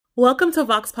Welcome to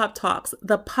Vox Pop Talks,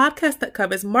 the podcast that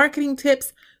covers marketing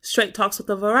tips, straight talks with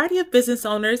a variety of business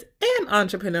owners and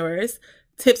entrepreneurs,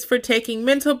 tips for taking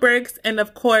mental breaks, and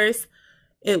of course,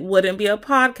 it wouldn't be a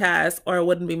podcast or it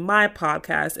wouldn't be my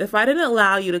podcast if I didn't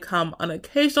allow you to come on an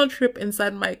occasional trip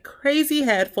inside my crazy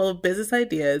head full of business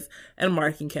ideas and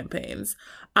marketing campaigns.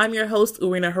 I'm your host,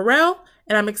 Urina Harrell,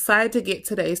 and I'm excited to get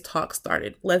today's talk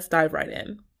started. Let's dive right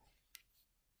in.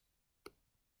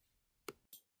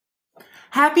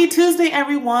 Happy Tuesday,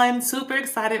 everyone. Super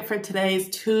excited for today's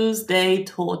Tuesday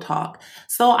Tool Talk.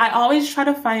 So I always try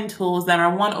to find tools that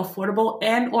are one, affordable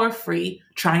and or free,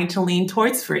 trying to lean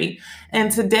towards free.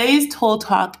 And today's Tool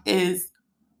Talk is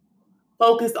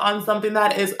focused on something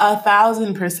that is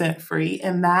 1,000% free,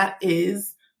 and that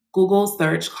is Google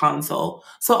Search Console.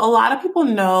 So a lot of people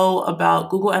know about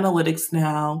Google Analytics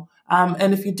now.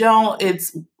 And if you don't,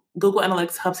 it's Google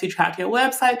Analytics helps you track your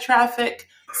website traffic,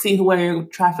 see where your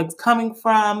traffic's coming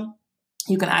from.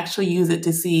 You can actually use it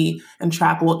to see and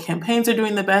track what campaigns are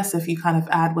doing the best if you kind of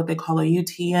add what they call a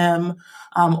UTM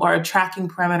or a tracking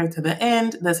parameter to the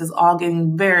end. This is all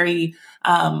getting very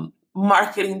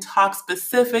marketing talk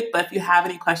specific, but if you have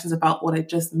any questions about what I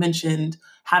just mentioned,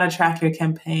 how to track your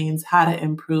campaigns, how to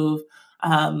improve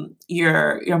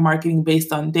your marketing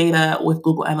based on data with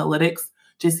Google Analytics,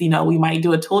 just, we might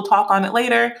do a tool talk on it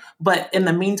later, but in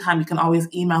the meantime, you can always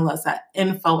email us at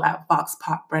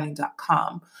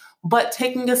info@voxpopbranding.com. But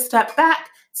taking a step back,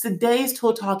 today's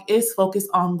tool talk is focused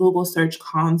on Google Search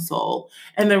Console.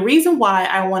 And the reason why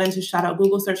I wanted to shout out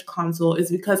Google Search Console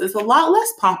is because it's a lot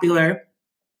less popular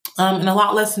and a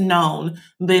lot less known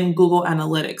than Google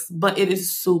Analytics, but it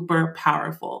is super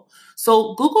powerful.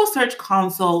 So Google Search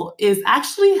Console is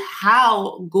actually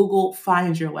how Google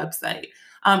finds your website.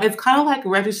 It's kind of like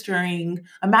registering,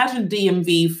 imagine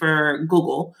DMV for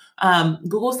Google.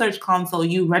 Google Search Console,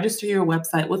 you register your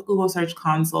website with Google Search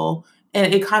Console,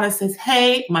 and it kind of says,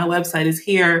 hey, my website is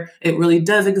here. It really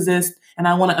does exist. And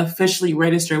I want to officially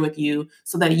register with you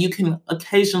so that you can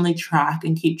occasionally track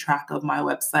and keep track of my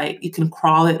website. You can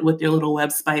crawl it with your little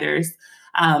web spiders.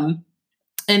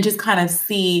 And just kind of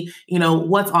see,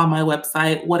 what's on my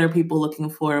website, what are people looking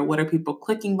for, what are people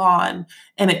clicking on,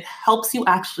 and it helps you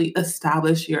actually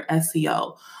establish your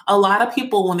SEO. A lot of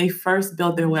people, when they first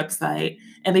build their website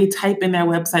and they type in their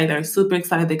website, they're super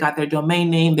excited, they got their domain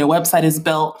name, their website is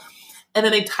built, and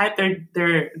then they type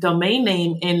their domain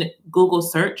name in Google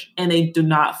search and they do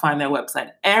not find their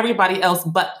website. Everybody else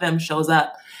but them shows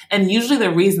up. And usually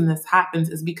the reason this happens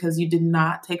is because you did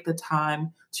not take the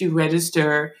time to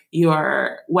register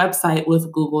your website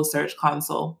with Google Search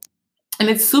Console. And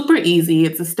it's super easy.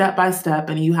 It's a step-by-step,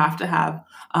 and you have to have,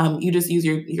 you just use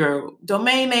your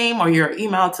domain name or your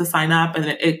email to sign up, and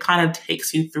it kind of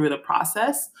takes you through the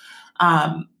process.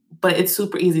 But it's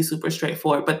super easy, super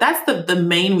straightforward. But that's the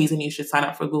main reason you should sign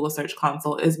up for Google Search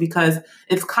Console is because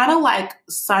it's kind of like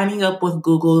signing up with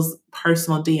Google's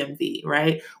personal DMV,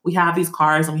 right? We have these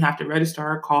cars and we have to register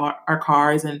our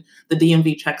cars, and the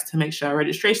DMV checks to make sure our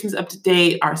registration is up to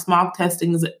date, our smog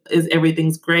testing is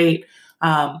everything's great,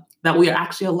 that we are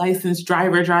actually a licensed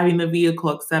driver driving the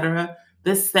vehicle, etc.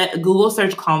 Google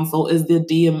Search Console is the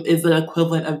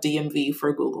equivalent of DMV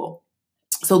for Google.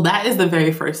 So that is the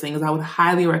very first thing is I would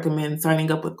highly recommend signing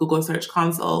up with Google Search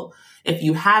Console. If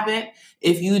you haven't,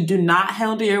 if you do not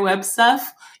handle your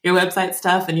website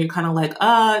stuff, and you're kind of like,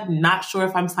 not sure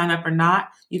if I'm signed up or not,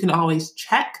 you can always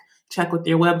check with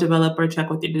your web developer, check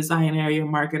with your designer, your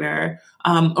marketer,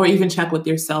 or even check with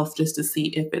yourself just to see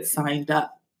if it's signed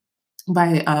up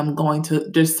by going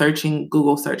to just searching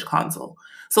Google Search Console.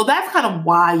 So that's kind of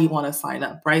why you want to sign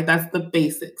up, right? That's the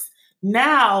basics.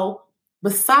 Now,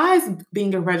 besides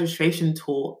being a registration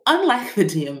tool, unlike the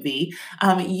DMV,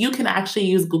 you can actually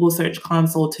use Google Search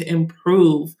Console to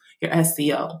improve your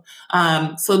SEO.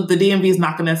 So the DMV is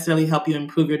not going to necessarily help you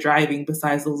improve your driving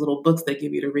besides those little books they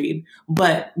give you to read.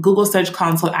 But Google Search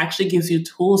Console actually gives you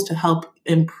tools to help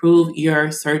improve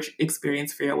your search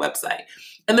experience for your website.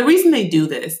 And the reason they do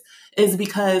this is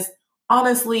because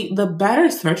honestly, the better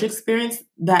search experience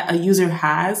that a user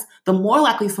has, the more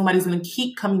likely somebody's going to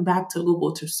keep coming back to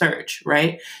Google to search,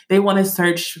 right? They want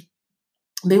to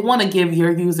give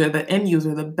your user, the end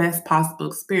user, the best possible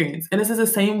experience. And this is the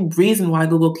same reason why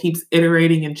Google keeps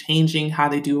iterating and changing how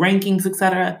they do rankings, et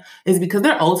cetera, is because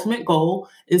their ultimate goal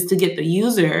is to get the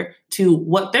user to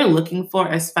what they're looking for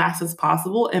as fast as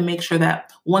possible and make sure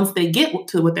that once they get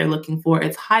to what they're looking for,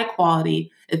 it's high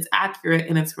quality, it's accurate,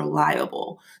 and it's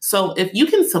reliable. So if you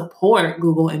can support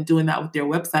Google in doing that with your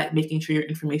website, making sure your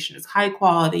information is high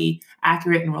quality,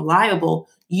 accurate, and reliable,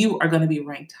 you are going to be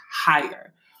ranked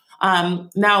higher.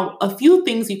 Now, a few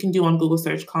things you can do on Google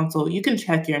Search Console. You can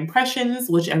check your impressions,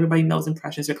 which everybody knows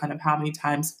impressions are kind of how many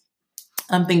times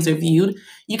things are viewed.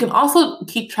 You can also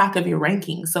keep track of your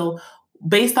ranking. So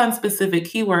based on specific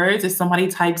keywords, if somebody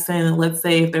types in, let's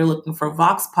say if they're looking for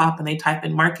Vox Pop and they type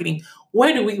in marketing,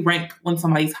 where do we rank when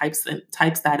somebody types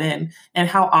that in? And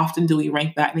how often do we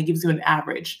rank that? And it gives you an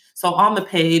average. So on the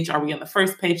page, are we on the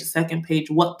first page, the second page?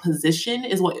 What position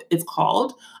is what it's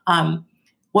called?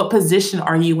 What position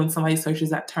are you when somebody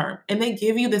searches that term? And they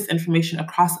give you this information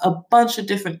across a bunch of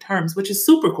different terms, which is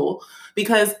super cool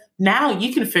because now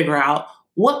you can figure out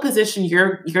what position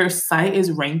your site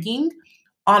is ranking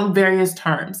on various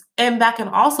terms. And that can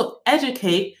also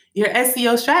educate your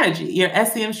SEO strategy, your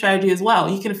SEM strategy as well.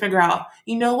 You can figure out,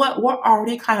 you know what, we're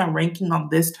already kind of ranking on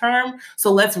this term, so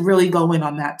let's really go in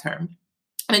on that term.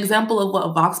 An example of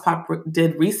what VoxPop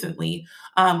did recently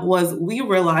was we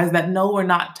realized that no, we're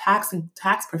not tax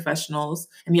professionals.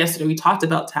 And yesterday we talked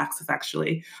about taxes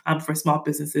actually for small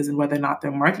businesses and whether or not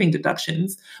they're marketing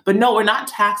deductions. But no, we're not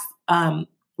tax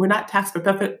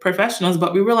professionals,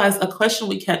 but we realized a question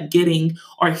we kept getting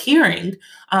or hearing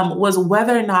was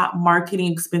whether or not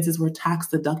marketing expenses were tax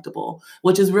deductible,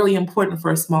 which is really important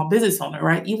for a small business owner,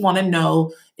 right? You want to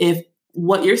know if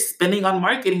what you're spending on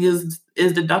marketing is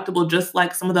deductible, just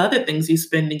like some of the other things you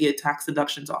spend to get tax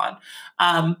deductions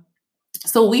on.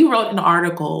 So we wrote an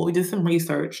article, we did some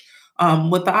research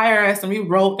with the IRS, and we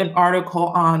wrote an article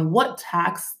on what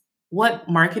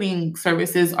marketing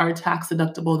services are tax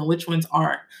deductible and which ones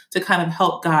aren't, to kind of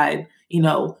help guide,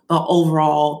 the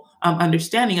overall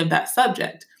understanding of that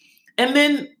subject. And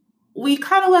then we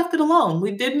kind of left it alone.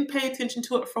 We didn't pay attention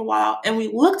to it for a while, and we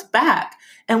looked back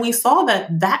and we saw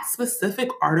that specific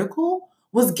article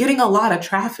was getting a lot of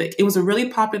traffic. It was a really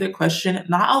popular question.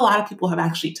 Not a lot of people have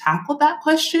actually tackled that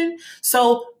question.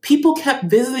 So people kept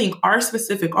visiting our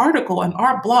specific article and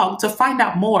our blog to find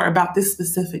out more about this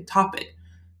specific topic.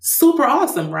 Super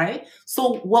awesome, right?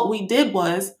 So what we did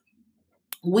was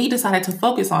we decided to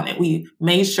focus on it. We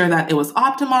made sure that it was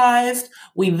optimized.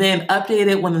 We then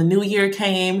updated when the new year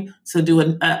came to do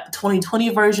a 2020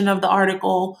 version of the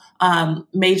article,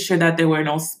 made sure that there were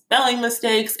no spelling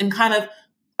mistakes, and kind of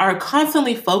are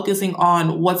constantly focusing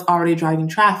on what's already driving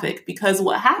traffic. Because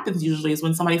what happens usually is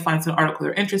when somebody finds an article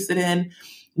they're interested in,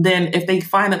 then if they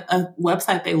find a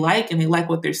website they like and they like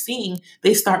what they're seeing,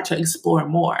 they start to explore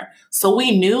more. So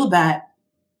we knew that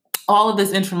all of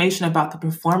this information about the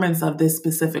performance of this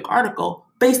specific article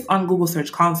based on Google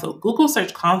Search Console. Google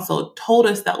Search Console told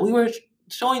us that we were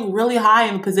showing really high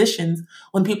in positions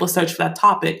when people search for that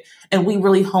topic, and we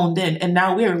really honed in. And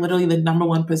now we are literally the number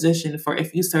one position for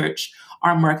if you search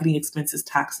our marketing expenses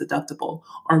tax deductible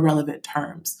or relevant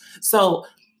terms. So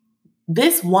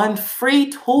this one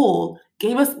free tool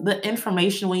gave us the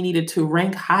information we needed to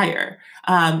rank higher.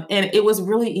 And it was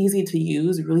really easy to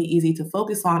use, really easy to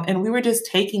focus on. And we were just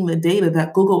taking the data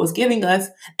that Google was giving us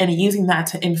and using that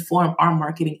to inform our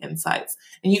marketing insights.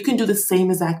 And you can do the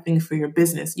same exact thing for your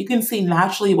business. You can see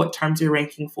naturally what terms you're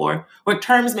ranking for, what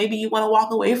terms maybe you want to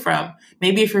walk away from.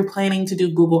 Maybe if you're planning to do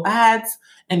Google Ads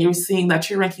and you're seeing that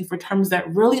you're ranking for terms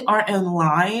that really aren't in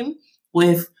line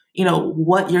with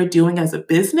what you're doing as a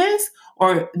business,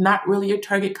 or not really your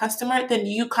target customer, then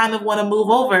you kind of want to move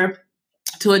over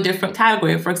to a different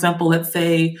category. For example, let's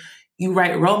say you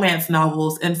write romance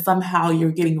novels and somehow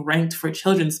you're getting ranked for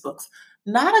children's books.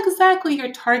 Not exactly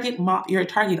your target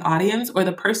audience, or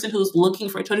the person who's looking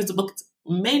for children's books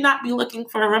may not be looking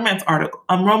for a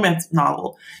romance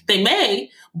novel. They may,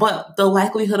 but the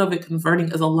likelihood of it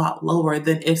converting is a lot lower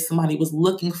than if somebody was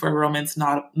looking for a romance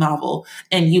novel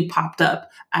and you popped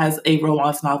up as a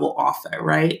romance novel author,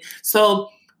 right? So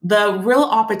the real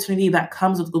opportunity that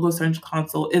comes with Google Search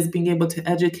Console is being able to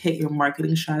educate your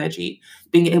marketing strategy,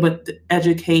 being able to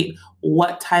educate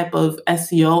what type of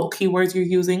SEO keywords you're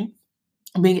using,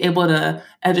 being able to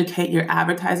educate your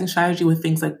advertising strategy with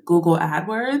things like Google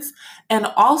AdWords, and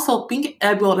also being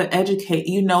able to educate,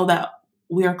 that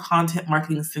we are content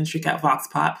marketing centric at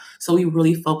VoxPop. So we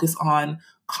really focus on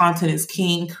content is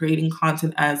king, creating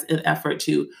content as an effort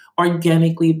to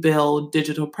organically build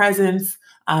digital presence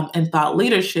and thought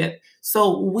leadership.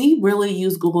 So we really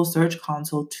use Google Search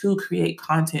Console to create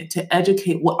content, to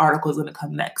educate what article is going to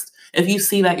come next. If you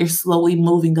see that you're slowly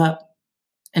moving up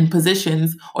in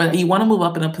positions, or that you want to move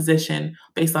up in a position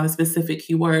based on a specific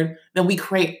keyword, then we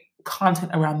create content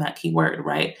around that keyword,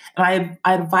 right? And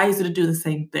I advise you to do the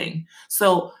same thing.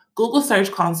 So Google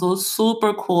Search Console,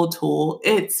 super cool tool.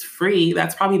 It's free.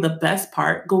 That's probably the best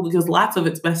part. Google gives lots of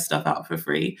its best stuff out for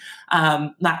free.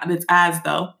 Not its ads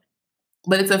though.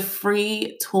 but it's a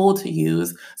free tool to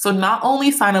use. So not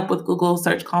only sign up with Google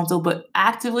Search Console, but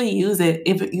actively use it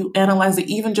if you analyze it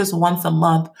even just once a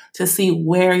month to see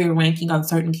where you're ranking on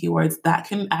certain keywords. That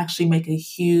can actually make a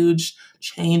huge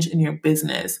change in your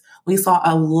business. We saw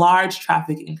a large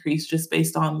traffic increase just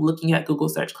based on looking at Google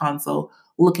Search Console,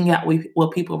 looking at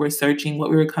what people were searching,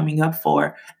 what we were coming up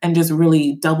for, and just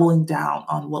really doubling down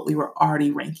on what we were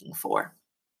already ranking for.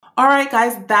 All right,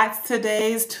 guys, that's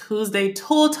today's Tuesday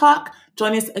Tool Talk.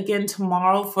 Join us again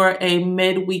tomorrow for a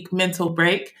midweek mental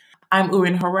break. I'm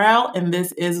Urin Harrell, and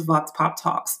this is Vox Pop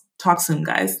Talks. Talk soon,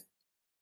 guys.